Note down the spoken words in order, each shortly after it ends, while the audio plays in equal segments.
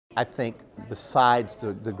I think besides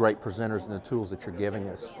the great presenters and the tools that you're giving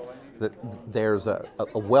us, that there's a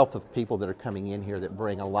wealth of people that are coming in here that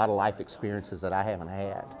bring a lot of life experiences that I haven't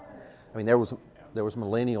had. I mean, there was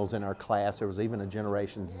millennials in our class, there was even a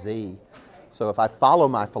Generation Z. So if I follow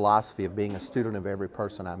my philosophy of being a student of every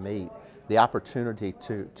person I meet, the opportunity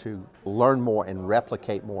to learn more and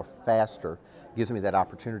replicate more faster gives me that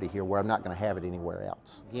opportunity here where I'm not going to have it anywhere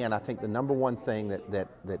else. Again, I think the number one thing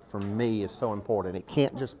that for me is so important, it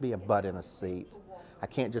can't just be a butt in a seat. I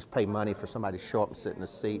can't just pay money for somebody to show up and sit in a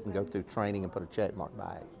seat and go through training and put a check mark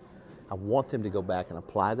by it. I want them to go back and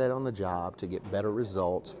apply that on the job to get better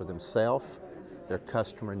results for themselves, their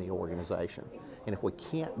customer, and the organization. And if we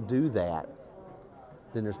can't do that,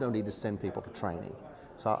 then there's no need to send people to training.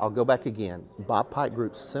 So I'll go back again. Bob Pike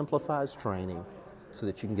Group simplifies training so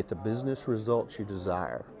that you can get the business results you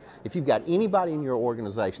desire. If you've got anybody in your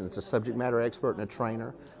organization that's a subject matter expert and a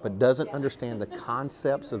trainer, but doesn't understand the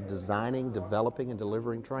concepts of designing, developing, and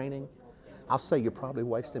delivering training, I'll say you're probably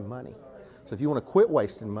wasting money. So if you want to quit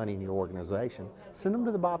wasting money in your organization, send them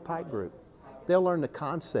to the Bob Pike Group. They'll learn the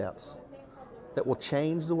concepts that will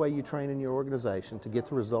change the way you train in your organization to get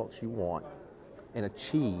the results you want and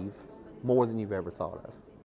achieve more than you've ever thought of.